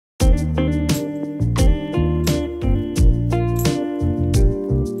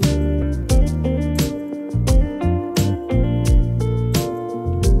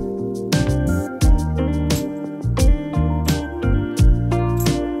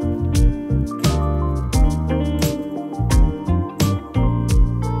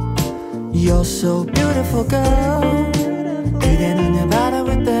You're so beautiful girl. 그대 눈을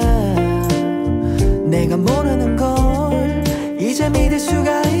바라볼 때 내가 모르는 걸 이제 믿을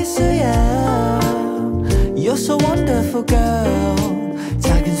수가 있어야. You're so wonderful girl.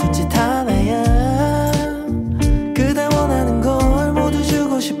 작은 손짓 하나야 그대 원하는 걸 모두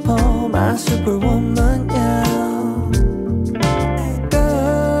주고 싶어. My superwoman, yeah.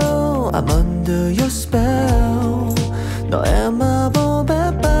 Girl, I'm under your spell. 너의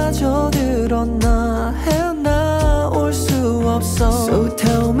마법에 빠져들었나 헤어나올 수 없어. So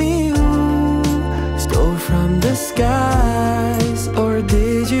tell me who stole from the skies, or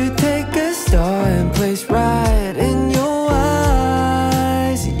did you take a star and place right in your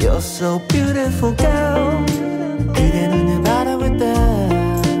eyes? You're so beautiful girl. 그대 눈을 바라볼 때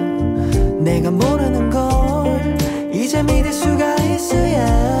내가 모르는 걸 이제 믿을 수가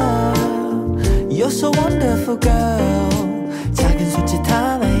있어야. You're so wonderful girl. 작은 손짓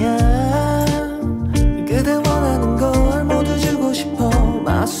하나야 그대 원하는 걸 모두 주고 싶어.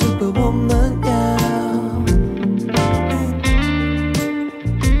 My superwoman, yeah.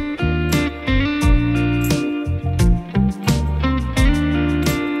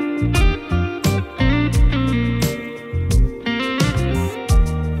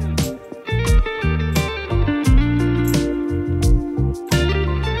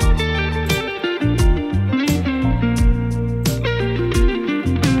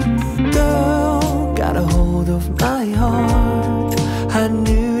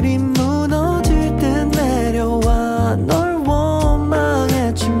 하늘이 무너질 듯 내려와 널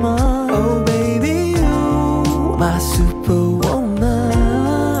원망했지만 Oh baby you my superwoman.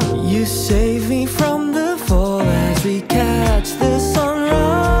 You save me from the fall as we catch the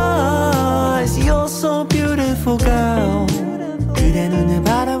sunrise. You're so beautiful girl. 그대 눈을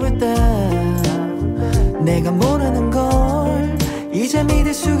바라볼 때 내가 모르는 걸 이제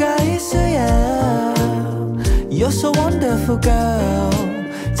믿을 수가 있어야. You're so wonderful girl.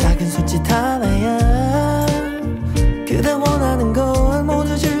 작은 손짓 하나야 그대 원하는 걸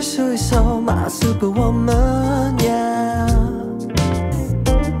모두 줄 수 있어. My superwoman, yeah.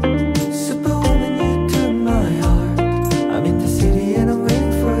 Superwoman, you took my heart. I'm in the city and I'm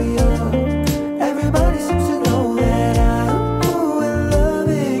waiting for you. Everybody seems to know that I'm in love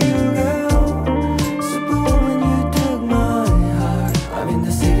with you, girl. Superwoman, you took my heart. I'm in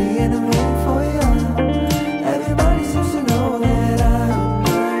the city and I'm waiting for you. Everybody seems to know that I'm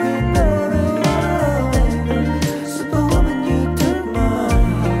in love with you. Superwoman, you took my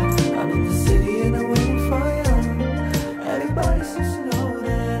heart. I'm in the city and I'm waiting for you. Everybody seems to know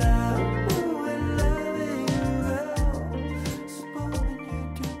that I'm in love with you, girl. Superwoman, you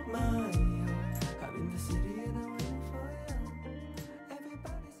took my heart. I'm in the city and I'm waiting for you.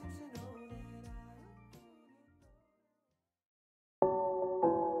 Everybody seems to know that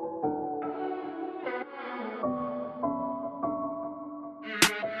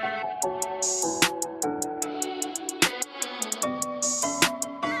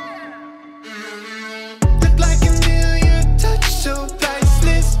Look like a million touch, so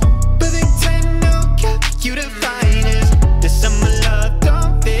priceless. Perfect 10, no cap, you the finest. This summer love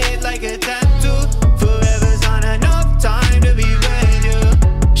don't fade like a tattoo. Forever's not enough time to be with you.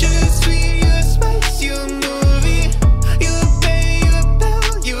 Sugar sweet, you a spice, you a movie. You a bay, you a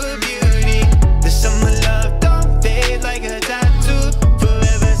belle, you a beauty. This summer love don't fade like a tattoo.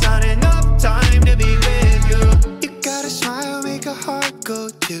 Forever's not enough time to be with you. You got a smile, make a heart go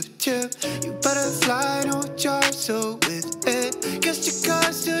tip tip. You butterfly, no jar, so with it. Guess your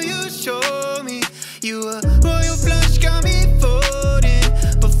cards till you show me. You a royal flush, got me folding.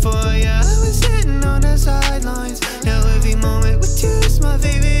 Before ya, I was sitting on the sidelines. Now every moment with you is my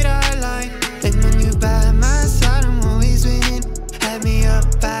favorite highlight. And when you by my side, I'm always winning. Had me up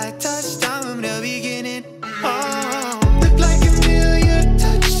by touchdown from the beginning. Oh, look like a million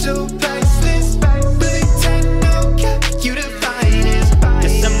touch, so priceless. Perfect 10, no cap, you the finest.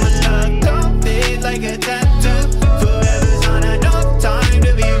 This summer love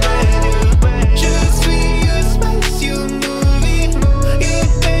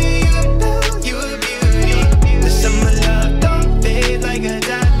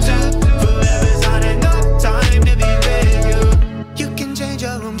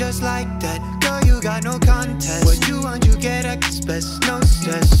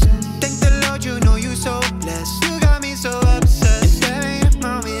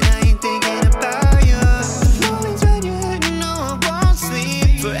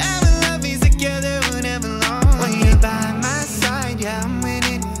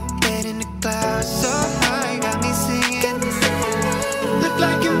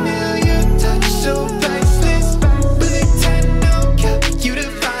like a million touch so priceless, but they tend to kept you the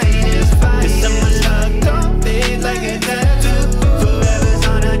finest. This summer love don't fade like a tattoo. Forever's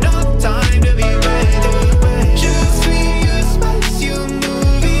not enough time to be ready. You sweet, you spice, you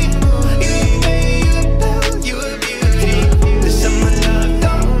movie. You pay, you tell, you a beauty. This summer love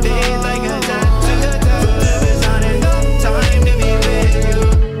don't fade like a tattoo. Forever's not enough time to be with you.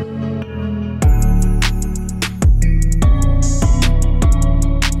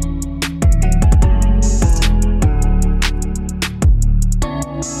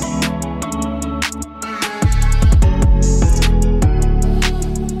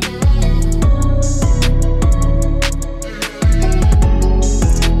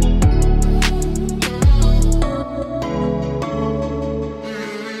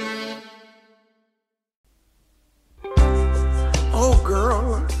 Oh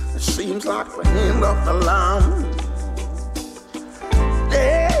girl, it seems like the end of the line.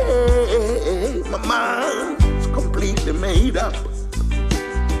 Hey, my mind's completely made up,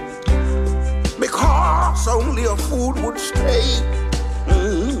 because only a fool would stay.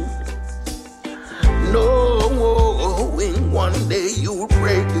 Knowing one day you'll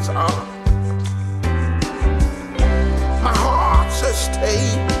break his heart. My heart says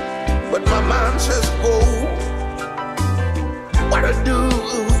stay, but my mind says go. What to do?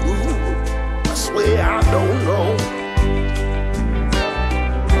 I swear I don't know.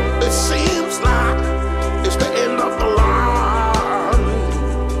 It seems like it's the end of the line.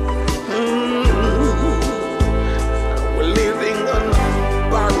 We're living on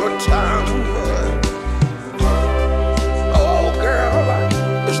borrowed time. Oh girl,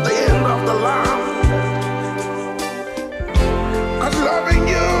 it's the end of the line. 'Cause loving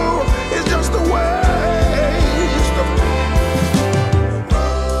you is just a waste of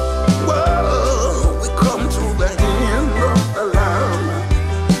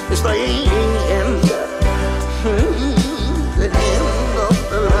the end, the end of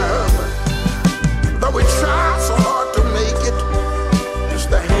the line. Though we try so hard to make it, it's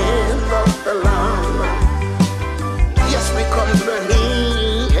the end of the line. Yes, we come to the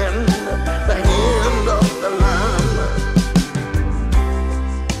end of the line.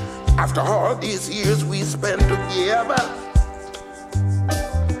 After all these years we spent together,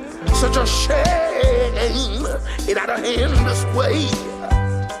 such a shame it had to end this way.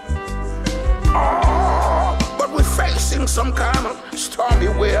 Oh, but we're facing some kind of stormy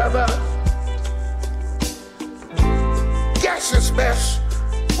weather. Guess it's best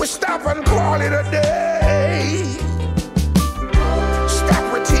we stop and call it a day. Stop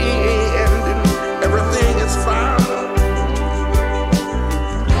pretending everything is fine,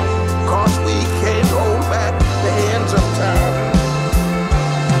 'cause we can't hold back the hands of time.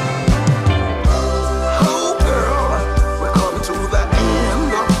 Oh girl, we come to the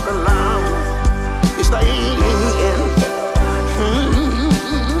end of the line. The end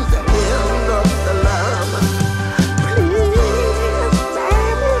of the line. Please,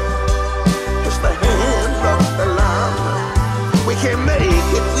 baby, it's the end of the line. We can make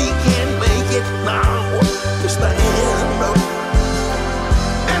it, we can make it now. It's the end of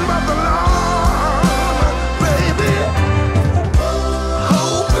the line, baby.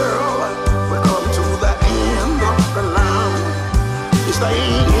 Oh girl, we come to the end of the line. It's the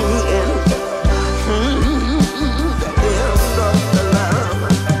end.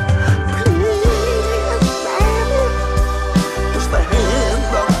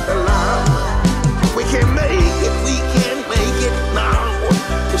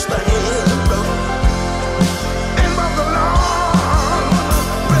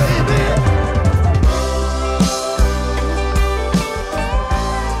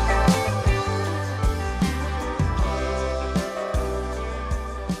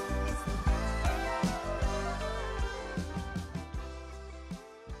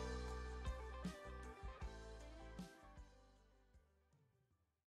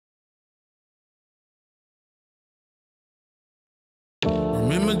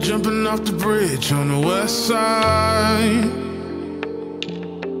 Remember jumping off the bridge on the west side.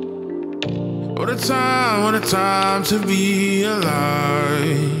 What a time to be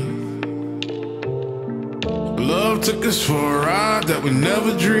alive. Love took us for a ride that we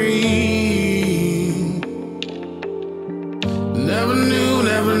never dreamed. Never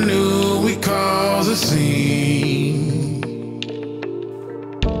knew we caused a scene.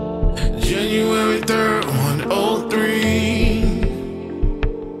 January 3rd, 103.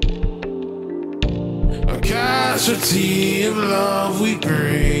 A casualty of love we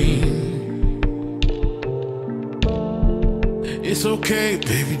bring. It's okay,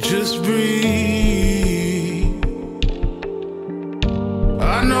 baby, just breathe.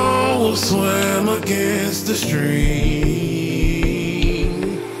 will swim against the stream.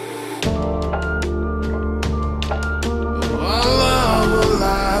 Our love will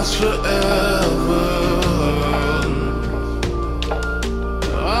last forever.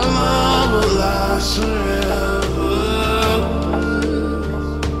 Our love will last forever.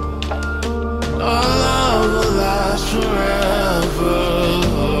 Our love will last forever.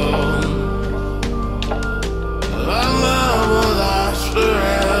 Our love will last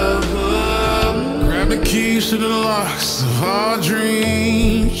forever. Grab the keys to the locks of our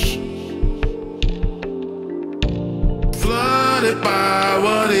dreams, flooded by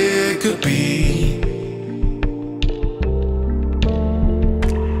what it could be.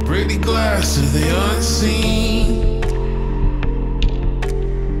 Break the glass of the unseen.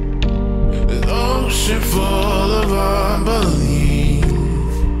 An ocean full of unbelief.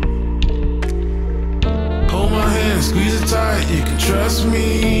 Hold my hand, squeeze it tight, you can trust me.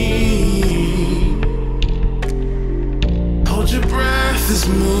 Hold your breath, it's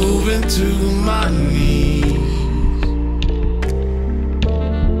moving to my knees.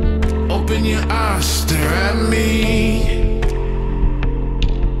 Open your eyes, stare at me.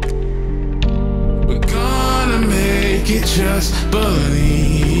 We're gonna make it, just believe.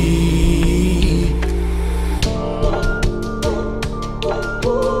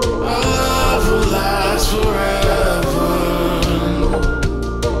 Our love will last forever.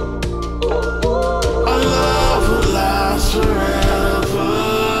 Our love will last forever.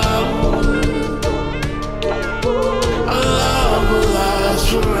 Our love will last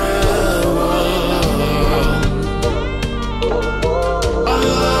forever. Our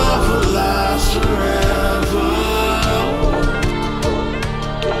love will last forever.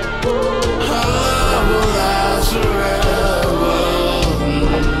 Our love will last forever.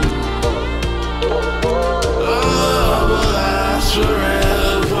 Our love will last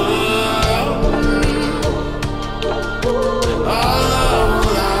forever. Our love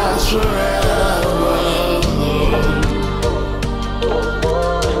will last forever.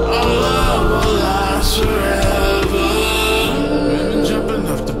 Our love will last forever. Women jumping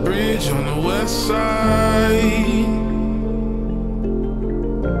off the bridge on the west side.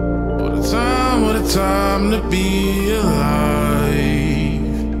 What a time to be alive.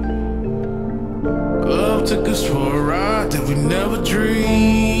 Love took us for a ride that we never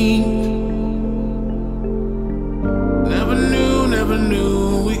dreamed. Never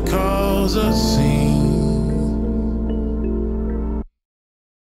knew we'd cause a scene.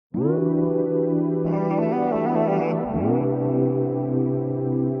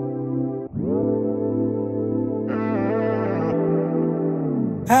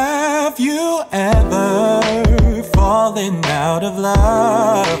 Have you ever fallen out of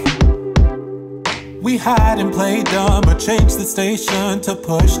love? We hide and play dumb or change the station till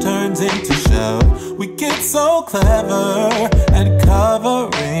push turns into shove. We get so clever at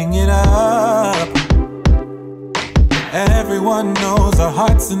covering it up. Everyone knows our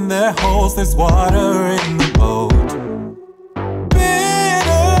hearts in their holes, there's water in the boat.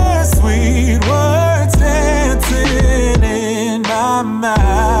 Bittersweet words dancing in my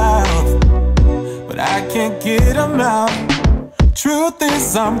mouth, but I can't get them out. Truth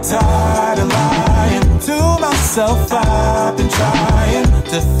is I'm tired of lying to myself. I've been trying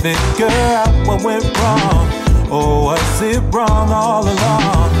to figure out what went wrong, or was it wrong all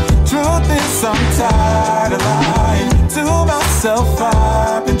along? Truth is I'm tired of lying to myself.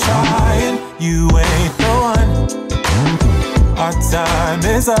 I've been trying, you ain't the one. Our time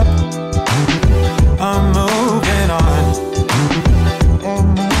is up, I'm moving on.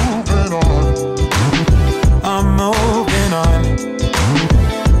 I'm moving on.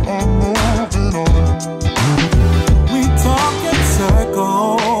 We talk in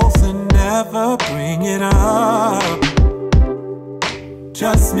circles and never bring it up.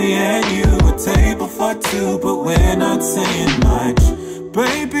 Just me and you, a table for two, but we're not saying much.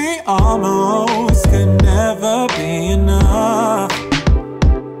 Baby, almost could never be enough.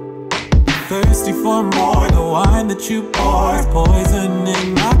 Thirsty for more, the wine that you pour is poison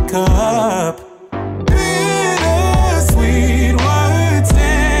in my cup. Bittersweet words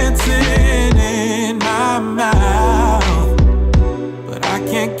dancing in my mouth, but I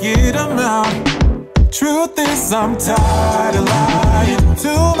can't get them out. Truth is I'm tired of lying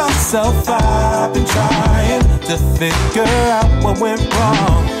to myself. I've been trying to figure out what went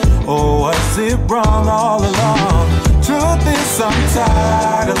wrong, or was it wrong all along? Truth is I'm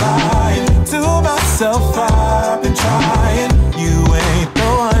tired of lying to myself. I've been trying, you ain't the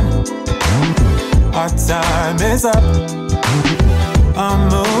one. Our time is up, I'm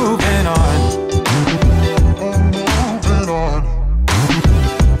moving on. I'm moving on.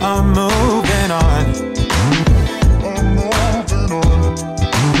 I'm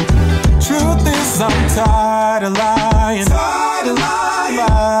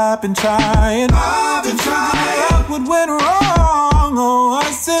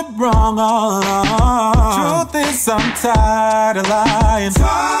it wrong all along? Truth is I'm tired of lying.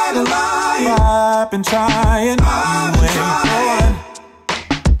 Tired of lying. I've been trying. You ain't one.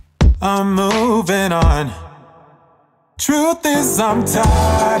 I'm moving on. Truth is I'm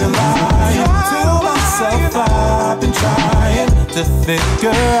tired of lying to myself. I've been trying to figure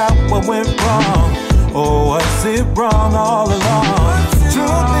out what went wrong. Or was it wrong all along?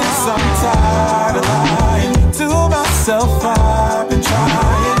 Truth is I'm tired of lying to myself. I've been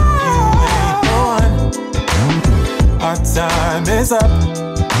trying. You ain't the one. Our time is up.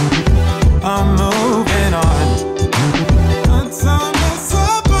 I'm moving on. Our time is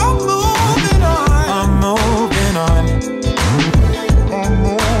up. I'm moving on. I'm moving on. I'm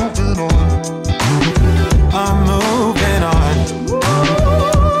moving on.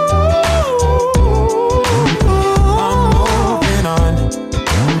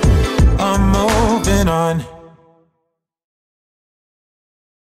 I'm moving on.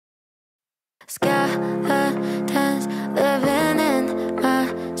 Skeletons living in my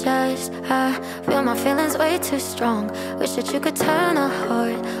chest. I feel my feelings way too strong. Wish that you could turn a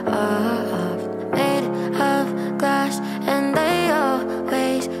heart off. Made of glass and they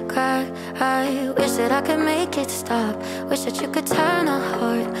always crack. I wish that I could make it stop. Wish that you could turn a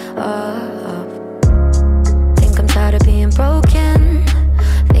heart off. Think I'm tired of being broken.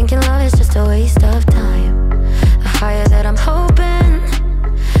 Thinking love is just a waste of time. The higher that I'm hoping,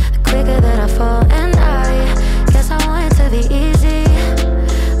 quicker that I fall, and I guess I want it to be easy,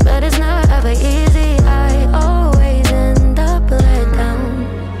 but it's never ever easy. I always end up let down.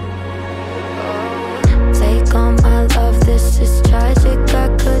 Take all my love, this is tragic. I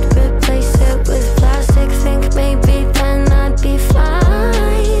could replace it with plastic. Think maybe then I'd be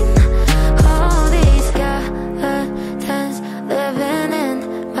fine. All these skeletons living in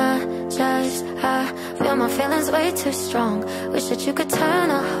my chest. I feel my feelings way too strong. Wish that you could turn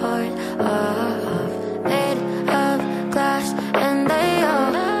a heart off. Made of glass and they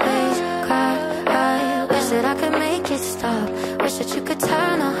always crack. I wish that I could make it stop. Wish that you could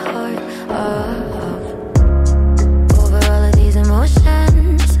turn a heart off. Over all of these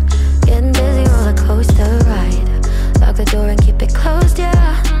emotions, getting dizzy, roller coaster ride. Lock the door and keep it closed,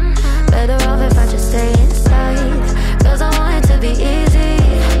 yeah. Better off if I just stay inside. Cause I want it to be easy,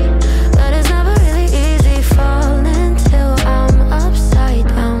 but it's never really easy falling till I'm upside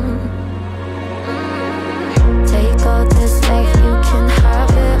down. Take all this life, you can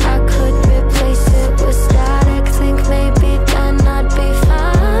have it. I could replace it with static. Think maybe then I'd be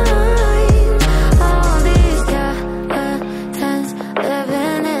fine. All these skeletons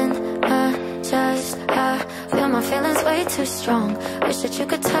living in my chest. I feel my feelings way too strong. Wish that you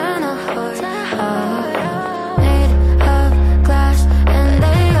could turn a heart off. Made of glass and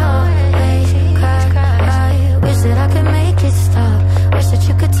they always crack. I wish that I could make it stop. Wish that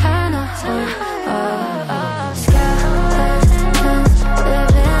you could turn a heart off. Skeletons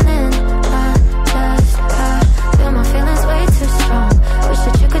living in my chest. I feel my feelings way too strong. Wish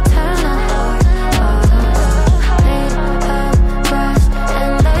that you could turn a heart off. Made of glass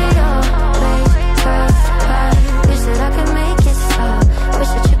and they always crack. I wish that I could make it stop.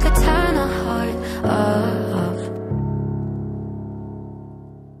 Wish that you could turn a heart off.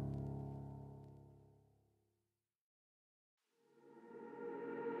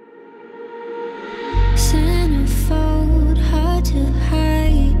 Centerfold, hard to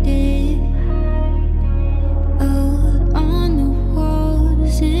hide it. Oh, on the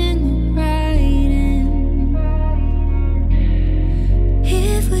walls, in the writing.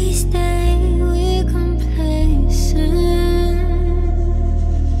 If we stay, we're complacent.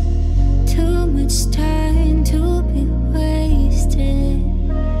 Too much time to be wasted.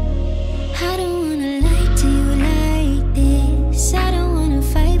 I don't wanna lie to you like this. I don't wanna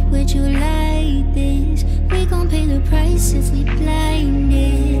fight with you like this. We gon' pay the price if we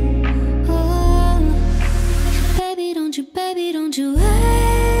blinded. Oh, baby, don't you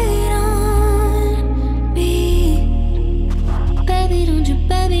wait on me. Baby,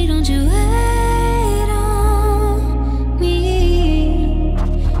 don't you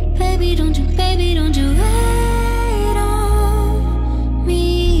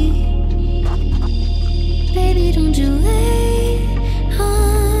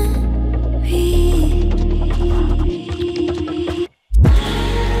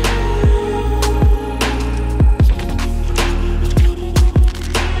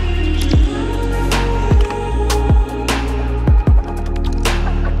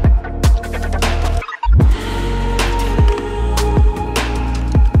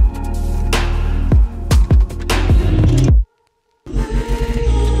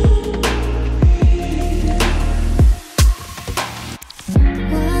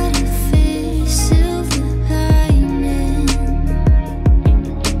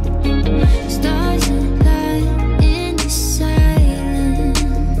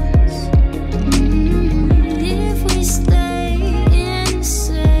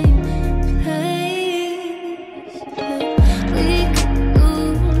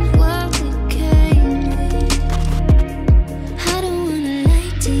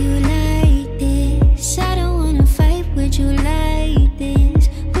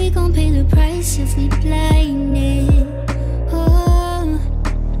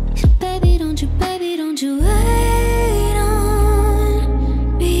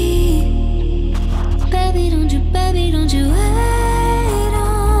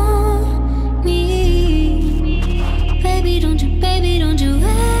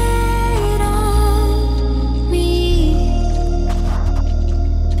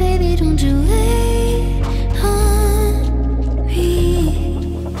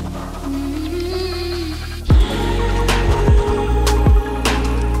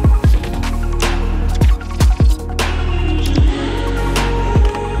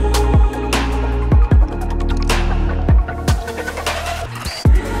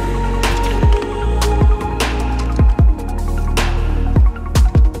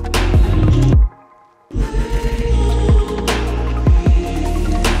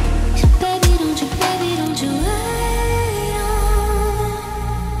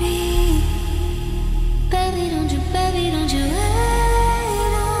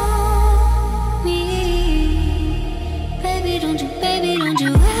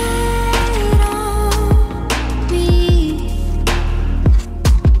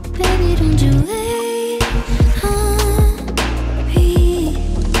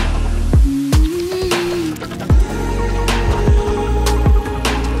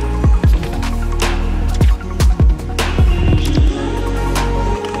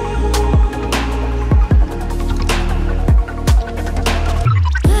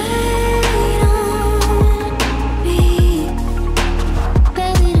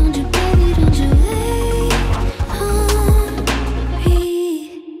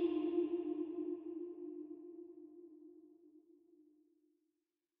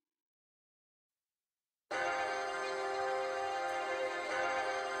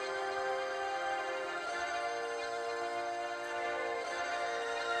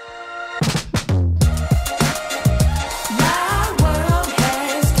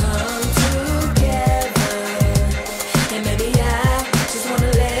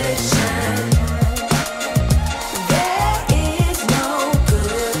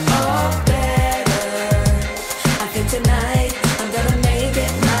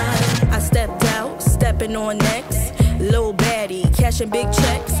cashing big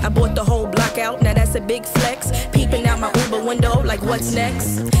checks. I bought the whole block out, now that's a big flex. Peeping out my Uber window, like what's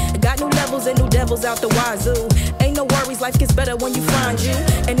next? Got new levels and new devils out the wazoo. Ain't no worries, life gets better when you find you.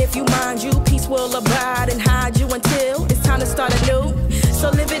 And if you mind you, peace will abide and hide you until it's time to start anew. So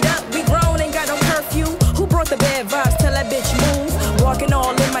live it up, we grown, ain't got no curfew. Who brought the bad vibes? Tell that bitch move. Walking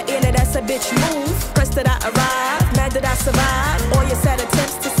all in my ear, now that's a bitch move. Pressed that I arrived, mad that I survived. All your sad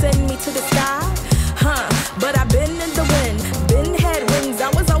attempts to send me to the sky. But I've been in the wind, been had wings, I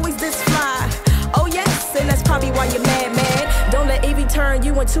was always this fly. Oh yes, and that's probably why you're mad. Don't let Evie turn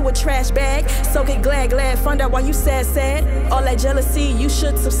you into a trash bag. So get glad, find out why you sad. All that jealousy, you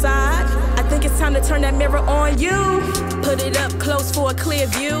should subside. I think it's time to turn that mirror on you. Put it up close for a clear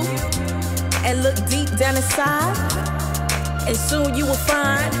view. And look deep down inside. And soon you will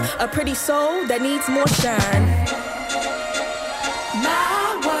find a pretty soul that needs more shine.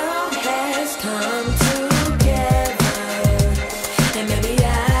 My world has come together, and maybe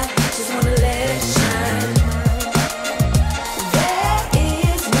I just wanna let it shine. There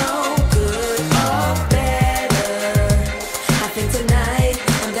is no good or better. I think tonight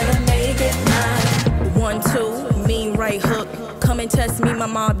I'm gonna make it mine. 1, 2, mean right hook. Come and test me, my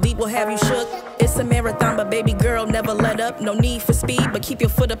mob deep will have you shook. It's a marathon, but baby girl, never let up. No need for speed, but keep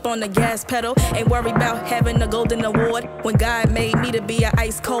your foot up on the gas pedal. Ain't worried about having a golden award when God made me to be an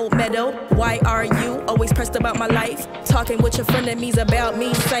ice cold meadow. Why are you always pressed about my life? Talking with your frenemies about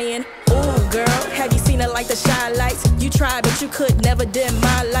me, saying, ooh, girl, have you seen it like the shy lights? You tried, but you could never dim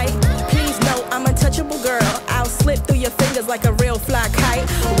my light. Please know I'm untouchable, girl. I'll slip through your fingers like a real fly kite.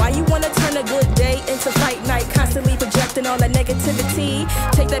 Why you wanna turn a good day into fight night? Constantly projecting all the negativity.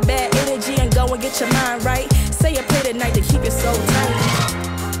 Take that bad energy and go and get your mind right. Say a prayer tonight to keep your soul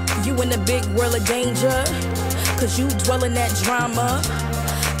tight. You in the big world of danger, cause you dwell in that drama.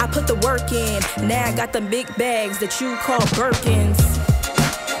 I put the work in, now I got the big bags that you call Birkins.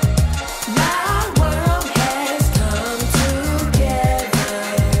 My world has come together,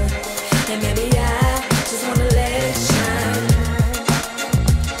 and maybe I just wanna let it shine.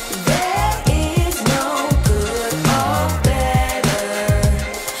 There is no good or better.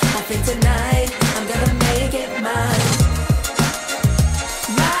 I think tonight I'm gonna make it mine.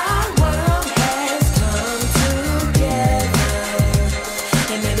 My world has come together,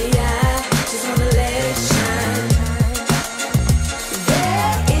 and maybe I just wanna let it shine.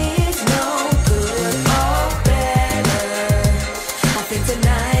 There is no good or better. I think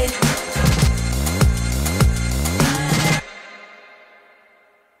tonight.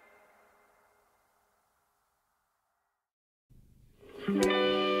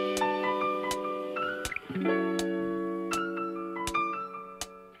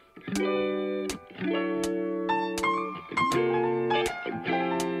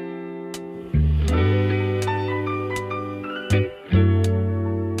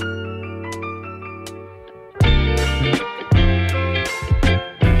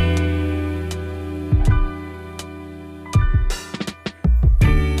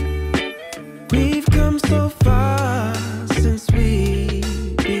 We've come so far since we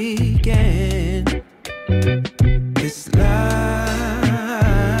began this love.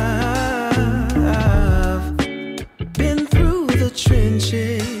 Been through the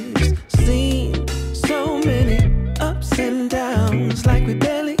trenches, seen so many ups and downs, like we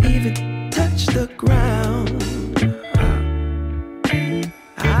barely even touched the ground.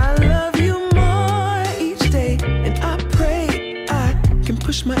 I love you more each day, and I pray I can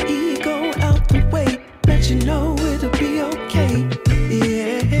push my ego out the way, let you know it'll be okay.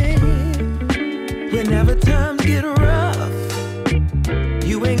 Yeah. Whenever times get rough,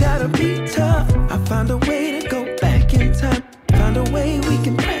 you ain't gotta be tough. I found a way to go back in time, found a way we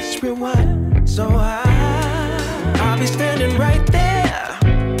can press rewind. So I'll be standing right there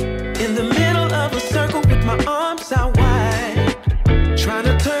in the middle of a circle with my arms out wide, trying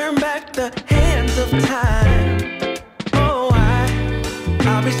to turn back the hands of time. Oh,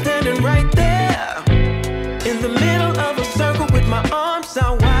 I'll be standing right there in the middle of a circle with my arms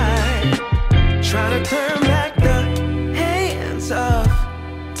out wide, trying to turn back the hands of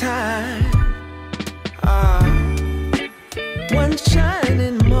time. One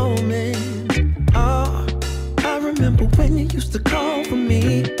shining moment. Oh, I remember when you used to call for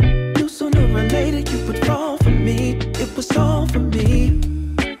me. Knew sooner or later you would fall for me. It was all for me.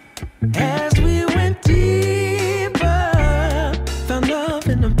 As we went deeper, found love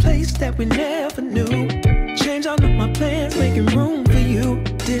in a place that we never knew. Changed all of my plans, making room for you.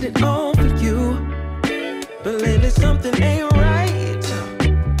 Did it all for you. But lately something ain't right,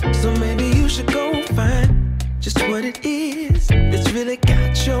 so maybe you should go find just what it is that's really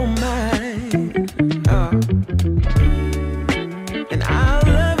got your mind. And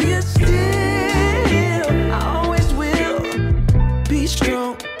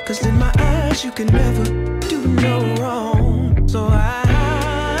strong, cause in my eyes you can never do no wrong. So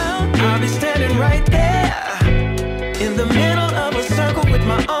I'll be standing right there in the middle of a circle with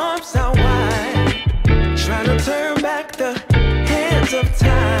my arms